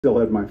Still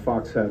had my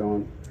Fox hat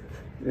on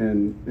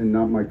and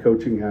not my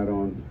coaching hat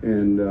on.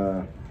 And,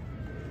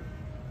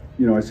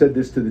 you know, I said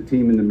this to the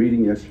team in the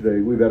meeting yesterday.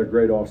 We've had a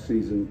great off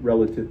season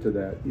relative to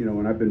that, you know,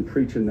 and I've been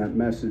preaching that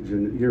message,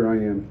 and here I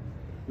am,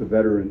 the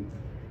veteran,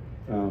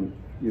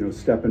 you know,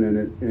 stepping in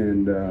it.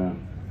 And,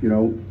 you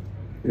know,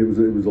 it was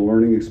a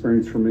learning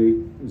experience for me.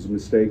 It was a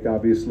mistake,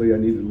 obviously. I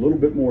needed a little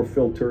bit more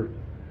filter.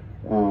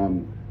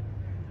 You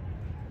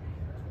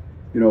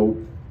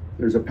know,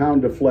 there's a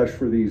pound of flesh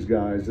for these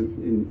guys,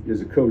 and as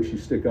a coach, you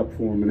stick up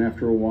for them. And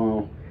after a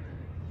while,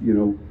 you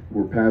know,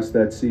 we're past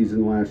that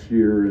season last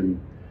year, and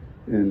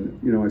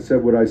you know, I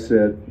said what I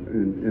said,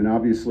 and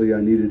obviously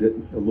I needed it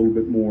a little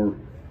bit more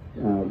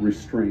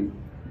restraint,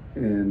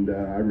 and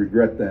I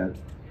regret that.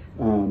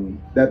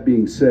 That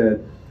being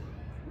said,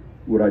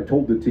 what I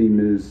told the team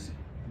is,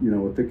 you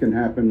know, if it can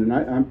happen, and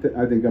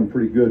I think I'm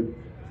pretty good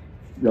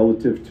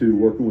relative to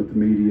working with the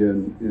media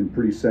and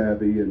pretty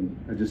savvy, and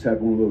I just had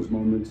one of those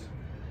moments.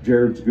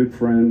 Jared's a good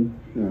friend,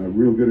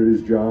 real good at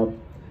his job,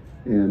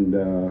 and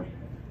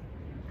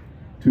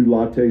 2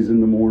 lattes in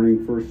the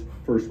morning,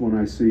 first one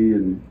I see,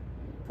 and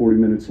 40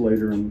 minutes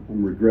later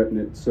I'm regretting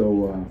it.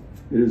 So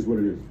it is what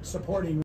it is. Supporting